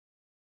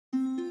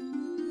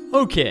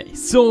Okay,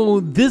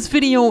 so this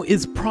video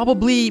is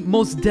probably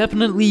most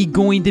definitely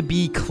going to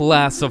be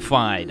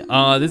classified.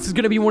 This is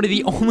going to be one of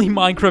the only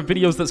Minecraft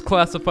videos that's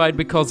classified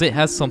because it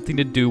has something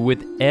to do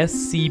with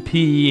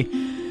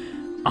SCP.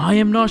 I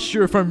am not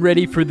sure if I'm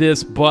ready for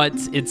this, but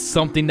it's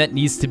something that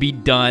needs to be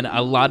done.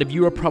 A lot of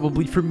you are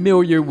probably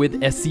familiar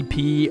with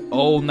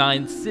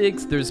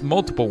SCP-096. There's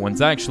multiple ones,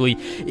 actually.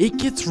 It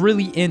gets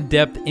really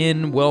in-depth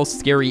and, well,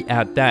 scary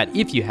at that.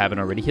 If you haven't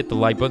already, hit the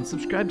like button,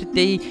 subscribe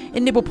today,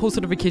 enable post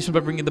notifications by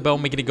ringing the bell,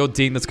 making it go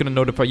ding. That's going to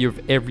notify you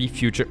of every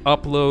future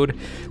upload.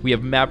 We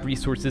have map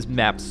resources,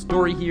 map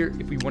story here.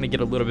 If we want to get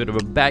a little bit of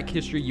a back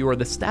history, you are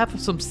the staff of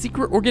some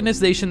secret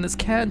organization that's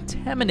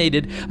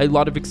contaminated a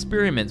lot of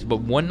experiments, but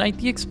one night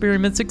the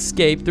experiments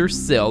escaped their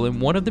cell,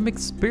 and one of them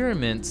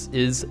experiments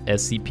is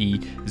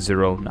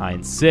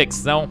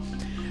SCP-096. Now,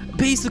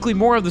 basically,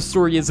 more of the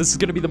story is this is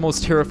going to be the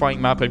most terrifying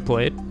map I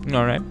played,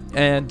 alright?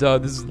 And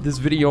this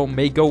video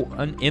may go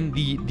in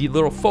the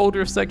little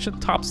folder section,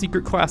 top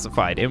secret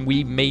classified, and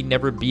we may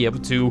never be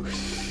able to,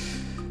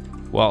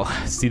 well,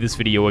 see this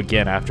video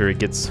again after it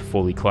gets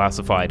fully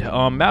classified.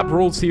 Map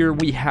rules here,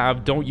 we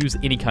have don't use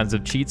any kinds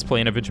of cheats,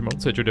 play in adventure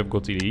mode, set your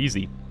difficulty to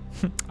easy.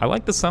 I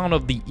like the sound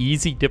of the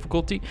easy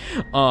difficulty,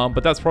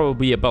 but that's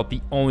probably about the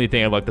only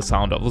thing I like the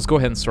sound of. Let's go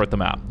ahead and start the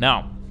map.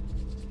 Now,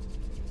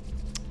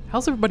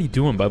 how's everybody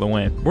doing, by the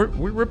way?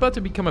 We're about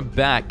to be coming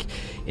back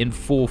in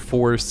full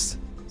force,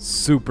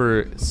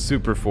 super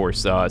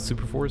force.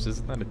 Super force,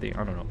 isn't that a thing?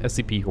 I don't know.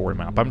 SCP horror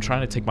map. I'm trying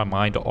to take my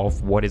mind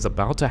off what is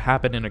about to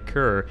happen and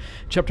occur.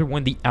 Chapter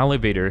 1, the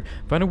elevator.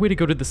 Find a way to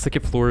go to the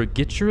second floor.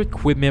 Get your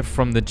equipment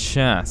from the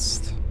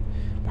chest.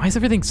 Why is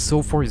everything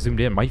so far zoomed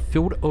in? My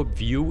field of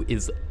view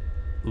is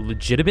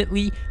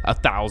legitimately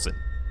 1,000.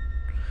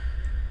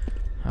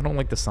 I don't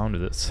like the sound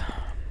of this.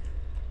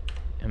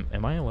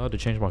 Am I allowed to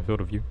change my field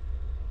of view?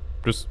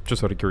 Just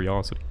out of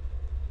curiosity.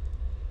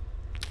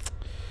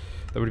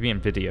 That would be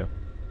in video.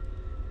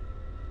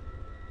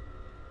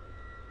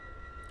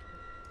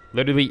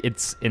 Literally,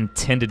 it's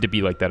intended to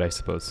be like that, I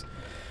suppose.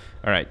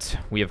 Alright,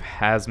 we have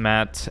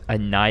hazmat, a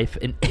knife,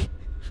 and...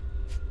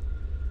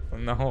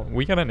 No,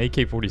 we got an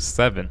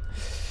AK-47.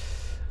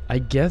 I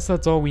guess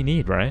that's all we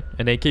need, right?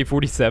 An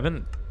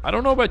AK-47. I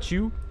don't know about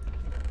you.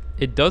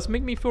 It does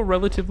make me feel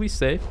relatively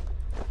safe.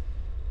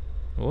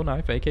 Oh,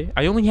 knife, AK.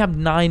 I only have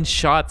 9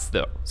 shots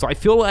though, so I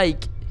feel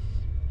like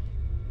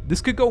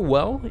this could go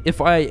well if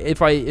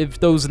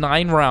those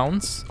 9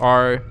 rounds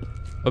are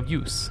of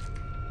use.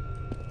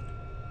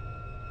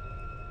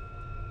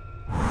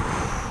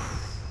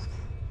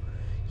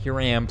 Here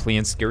I am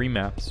playing scary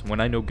maps when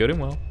I know good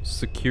and well: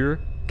 secure,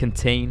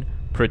 contain,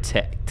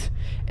 protect.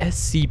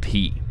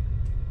 SCP.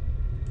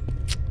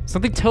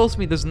 Something tells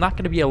me there's not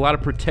going to be a lot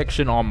of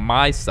protection on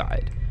my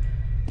side.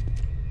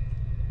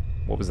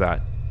 What was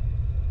that?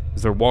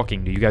 Is there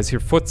walking? Do you guys hear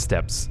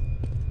footsteps?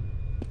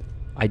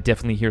 I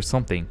definitely hear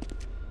something.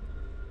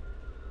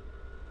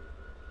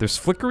 There's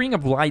flickering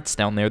of lights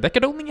down there. That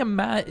could only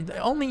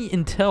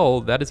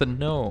entail that is a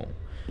no.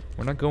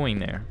 We're not going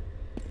there.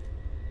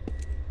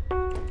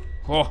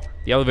 Oh,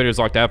 the elevator's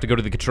locked. I have to go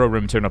to the control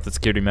room and turn off the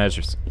security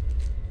measures.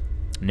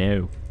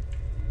 No.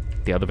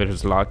 The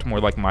elevator's locked. More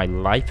like my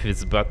life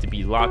is about to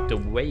be locked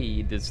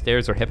away. The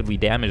stairs are heavily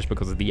damaged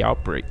because of the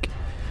outbreak.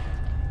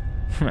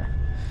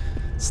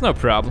 It's no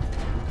problem.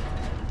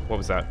 What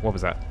was that? What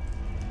was that?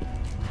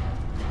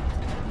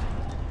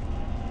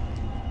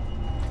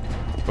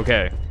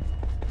 Okay.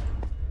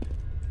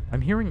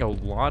 I'm hearing a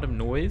lot of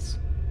noise.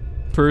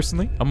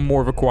 Personally, I'm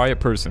more of a quiet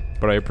person,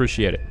 but I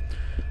appreciate it.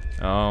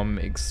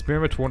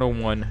 Experiment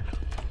 101.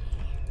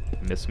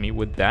 Miss me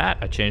with that.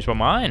 I changed my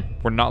mind.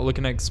 We're not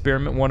looking at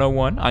Experiment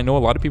 101. I know a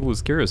lot of people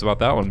was curious about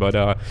that one, but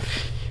we're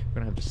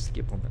gonna have to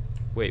skip on that.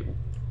 Wait.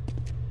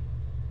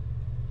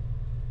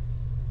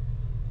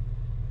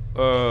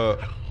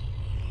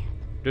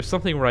 There's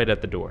something right at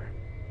the door.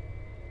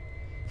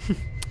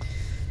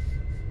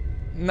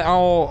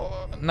 No.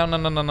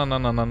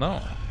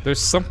 There's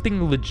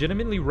something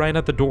legitimately right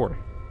at the door.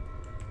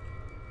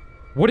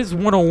 What does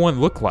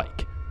 101 look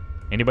like?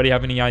 Anybody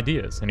have any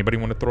ideas? Anybody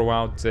want to throw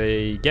out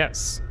a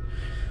guess?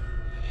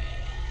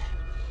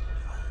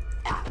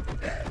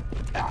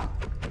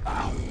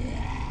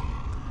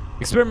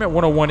 Experiment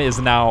 101 is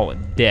now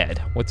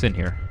dead. What's in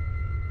here?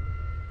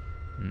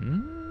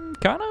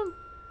 Kind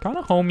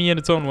of homey in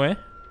its own way.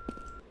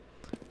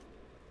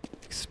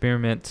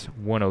 Experiment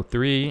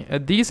 103.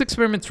 These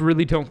experiments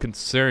really don't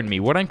concern me.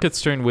 What I'm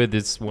concerned with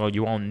is, well,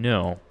 you all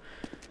know.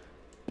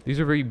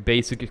 These are very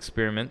basic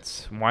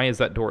experiments. Why is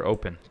that door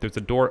open? There's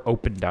a door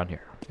open down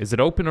here. Is it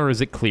open or is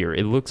it clear?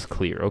 It looks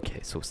clear. Okay,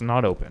 so it's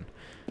not open.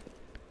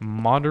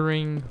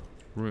 Monitoring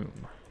room.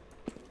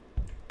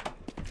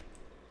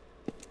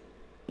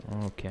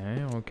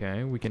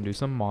 Okay. We can do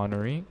some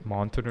monitoring.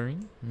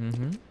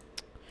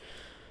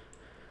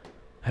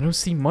 I don't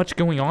see much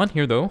going on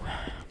here, though.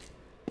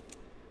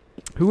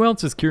 Who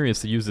else is curious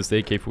to use this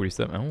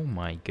AK-47? Oh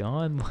my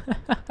god.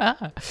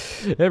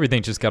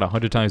 Everything just got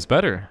 100 times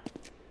better.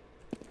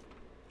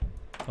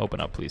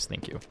 Open up, please.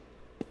 Thank you.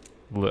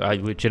 I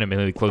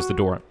legitimately closed the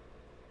door.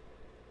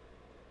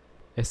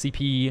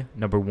 SCP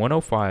number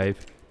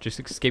 105 just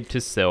escaped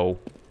his cell.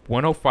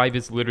 105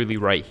 is literally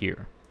right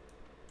here.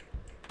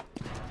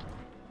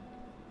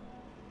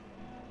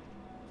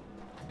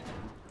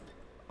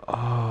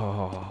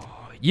 Oh,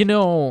 you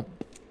know,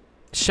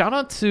 shout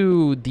out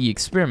to the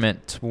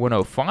Experiment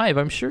 105.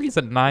 I'm sure he's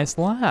a nice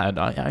lad.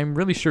 I'm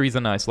really sure he's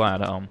a nice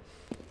lad.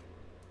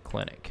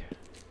 Clinic.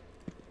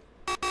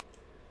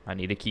 I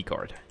need a key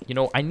card. You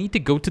know, I need to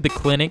go to the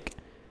clinic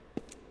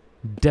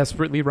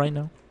desperately right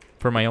now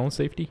for my own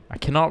safety. I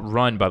cannot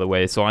run, by the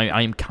way, so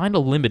I'm kind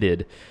of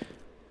limited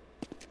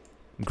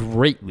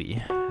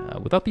greatly.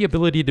 Without the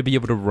ability to be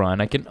able to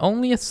run, I can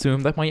only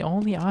assume that my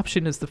only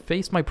option is to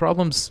face my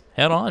problems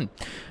head on.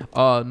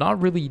 Not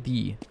really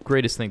the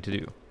greatest thing to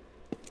do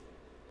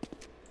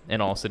in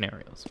all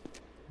scenarios.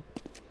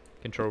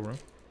 Control room.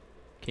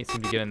 Can't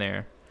seem to get in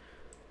there.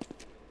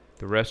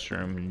 The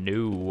restroom.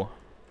 No.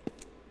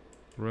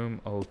 Room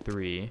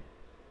 03.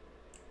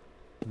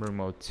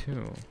 Room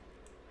 02.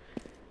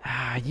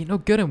 You know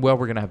good and well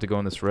we're gonna have to go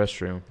in this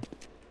restroom.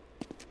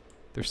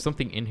 There's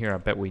something in here I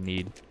bet we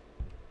need.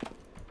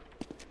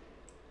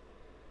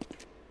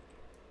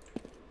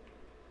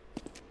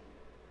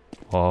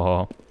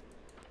 Oh,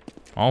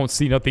 I don't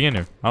see nothing in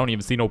here. I don't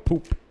even see no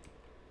poop.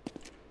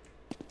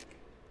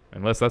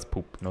 Unless that's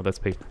poop. No, that's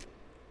paper.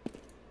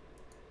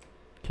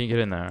 Can't get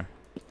in there.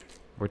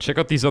 Or check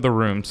out these other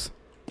rooms.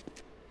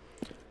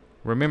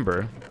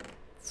 Remember,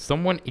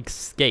 someone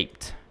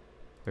escaped.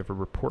 We have a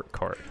report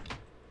card.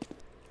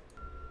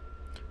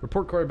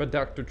 Report card by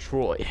Dr.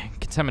 Troy.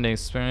 Contaminated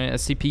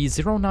experience,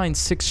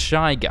 SCP-096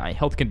 Shy Guy.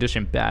 Health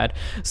condition bad.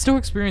 Still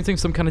experiencing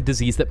some kind of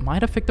disease that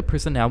might affect the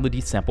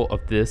personality sample of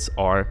this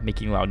are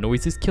making loud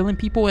noises, killing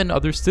people, and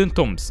other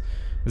symptoms.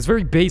 It's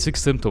very basic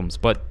symptoms,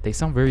 but they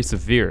sound very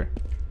severe.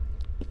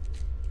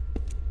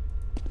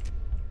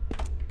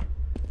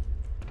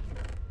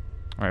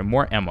 Alright,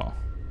 more ammo.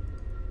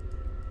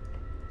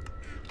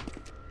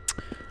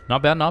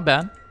 Not bad, not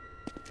bad.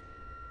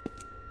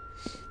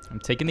 I'm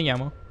taking the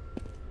ammo.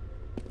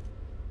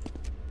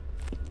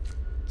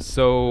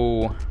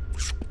 So,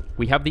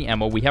 we have the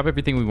ammo, we have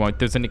everything we want.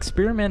 There's an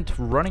experiment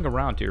running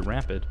around here,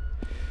 rampant.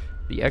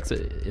 The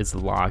exit is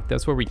locked,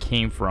 that's where we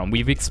came from.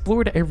 We've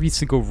explored every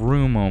single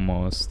room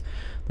almost.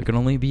 There can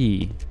only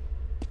be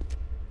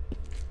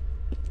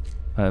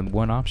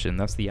one option,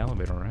 that's the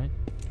elevator, right?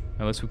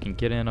 Unless we can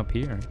get in up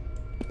here.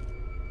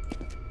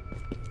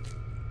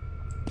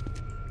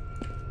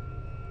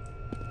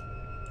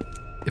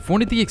 If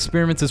one of the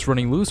experiments is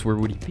running loose, where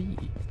would he be?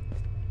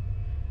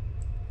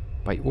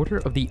 By order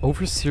of the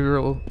overseer.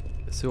 Oh.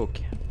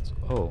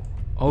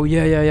 Oh,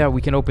 yeah.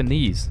 We can open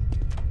these.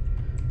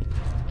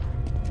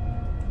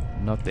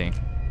 Nothing.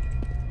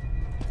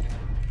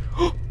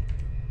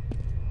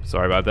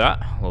 Sorry about that.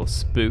 Little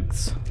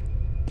spooks.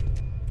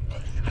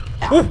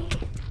 Oh!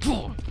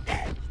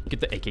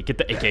 Get the AK. Get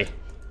the AK.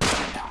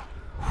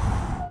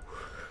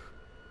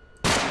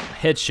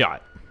 Headshot.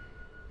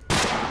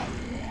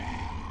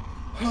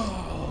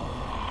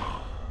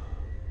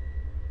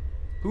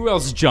 Who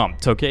else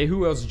jumped, okay?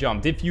 Who else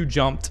jumped? If you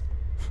jumped,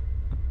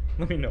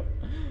 let me know.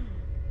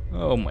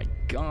 Oh my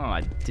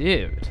god,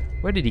 dude.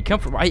 Where did he come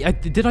from?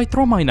 Did I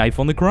throw my knife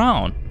on the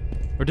ground?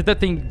 Or did that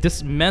thing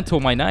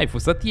dismantle my knife?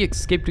 Was that the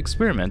escaped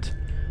experiment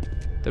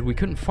that we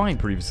couldn't find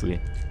previously?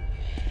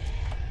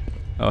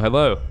 Oh,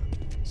 hello.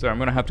 Sorry, I'm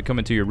gonna have to come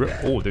into your room.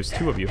 Oh, there's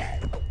two of you.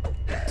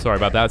 Sorry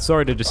about that.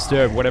 Sorry to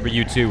disturb whatever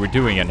you two were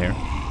doing in here.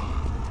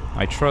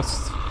 I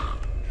trust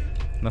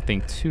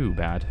nothing too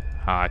bad.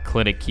 Ah,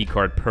 clinic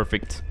keycard,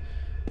 perfect.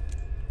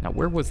 Now,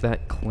 where was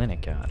that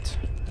clinic at?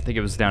 I think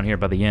it was down here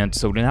by the end.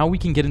 So now we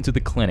can get into the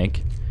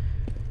clinic.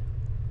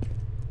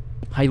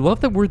 I love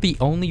that we're the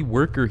only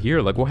worker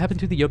here. Like, what happened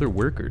to the other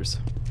workers?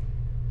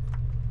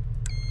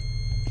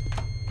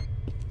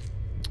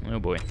 Oh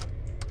boy.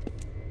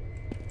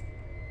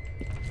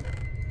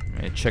 I'm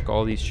gonna check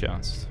all these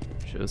chests,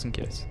 just in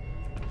case.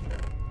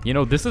 You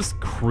know, this is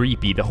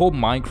creepy. The whole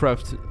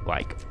Minecraft,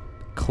 like,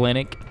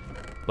 clinic,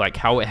 like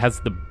how it has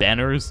the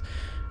banners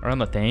around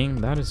the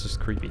thing, that is just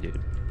creepy, dude.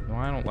 No,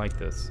 I don't like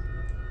this.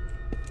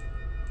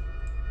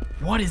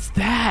 What is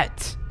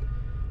that?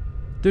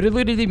 They're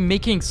literally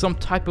making some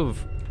type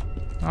of...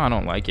 Oh, I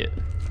don't like it.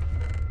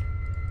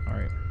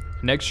 Alright.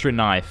 An extra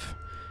knife.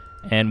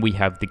 And we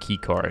have the key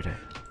card.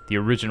 The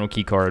original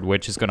key card,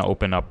 which is gonna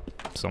open up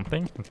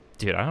something.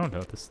 Dude, I don't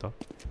know this stuff.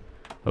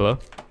 Hello?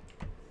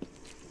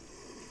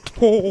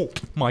 Oh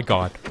my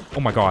god. Oh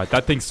my god.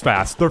 That thing's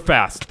fast. They're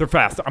fast. They're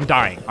fast. I'm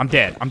dying. I'm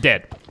dead. I'm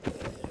dead.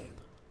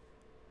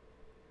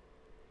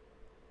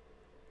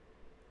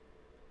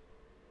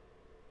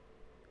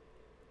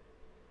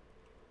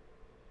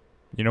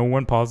 You know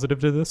one positive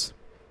to this?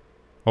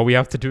 All we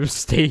have to do is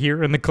stay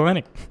here in the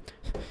clinic.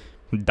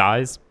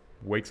 Dies,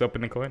 wakes up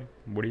in the clinic.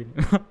 What do you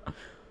do?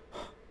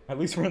 At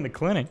least we're in the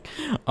clinic.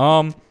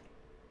 Where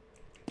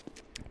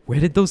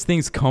did those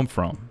things come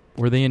from?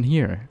 Were they in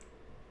here?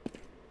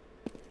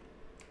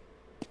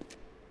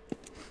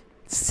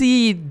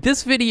 See,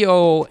 this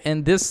video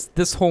and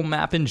this whole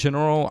map in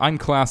general, I'm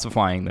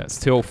classifying this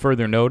till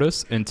further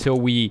notice,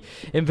 until we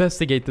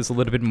investigate this a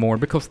little bit more,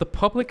 because the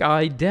public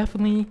eye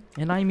definitely,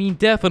 and I mean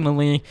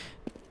definitely,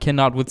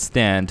 cannot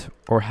withstand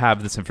or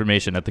have this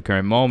information at the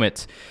current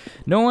moment.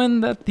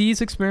 Knowing that these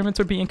experiments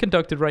are being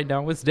conducted right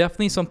now is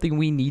definitely something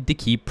we need to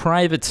keep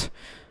private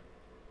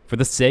for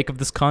the sake of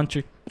this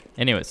country.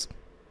 Anyways,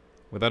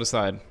 with that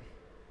aside,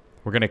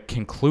 we're going to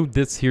conclude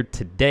this here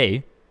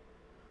today.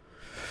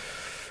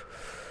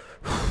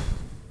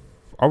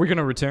 Are we going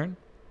to return?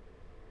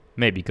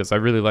 Maybe, because I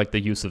really like the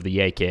use of the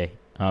AK.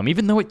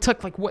 Even though it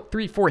took, like, what,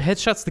 3-4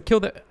 headshots to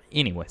kill that?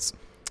 Anyways.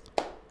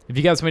 If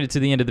you guys made it to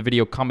the end of the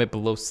video, comment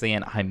below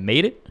saying I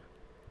made it.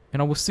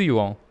 And I will see you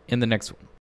all in the next one.